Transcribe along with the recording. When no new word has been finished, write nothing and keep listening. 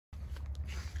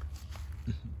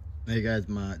Hey guys,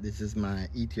 this is my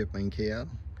Ethiopian Kale.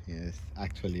 It's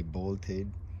actually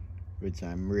bolted, which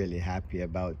I'm really happy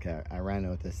about. I ran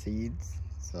out of seeds,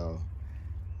 so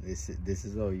this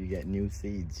is how you get new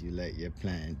seeds. You let your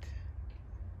plant,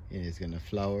 and it's gonna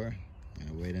flower,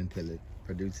 and wait until it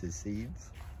produces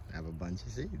seeds. Have a bunch of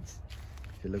seeds.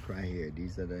 If you look right here,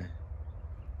 these are the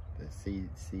seed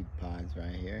pods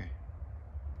right here.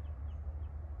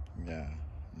 Yeah,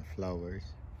 the flowers.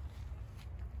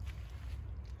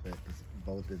 But it's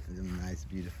bolted to some nice,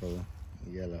 beautiful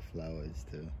yellow flowers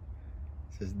too.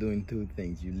 So it's doing two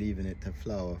things. You're leaving it to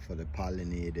flower for the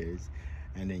pollinators,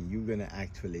 and then you're gonna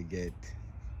actually get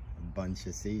a bunch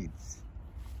of seeds.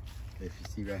 If you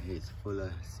see right here, it's full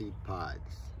of seed pods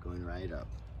going right up.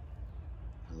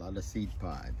 A lot of seed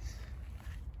pods.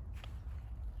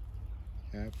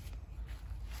 Yep.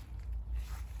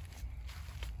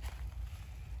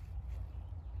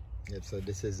 Yep, so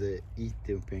this is a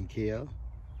Ethiopian Kale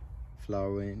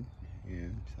flowering. Yeah,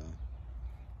 so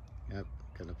yep,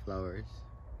 got the flowers.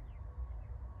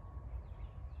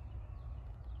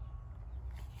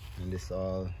 And this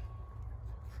all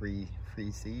free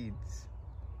seeds.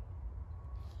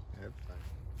 Yep.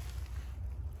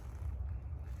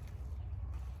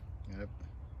 Yep.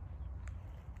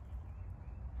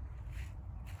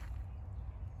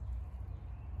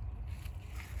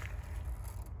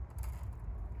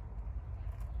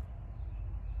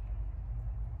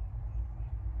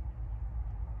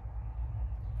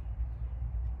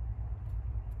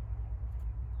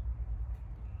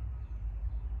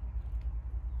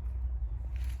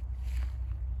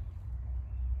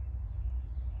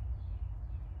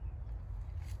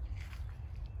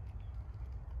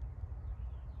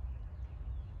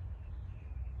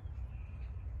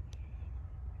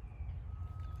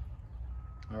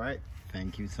 All right,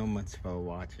 thank you so much for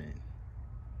watching.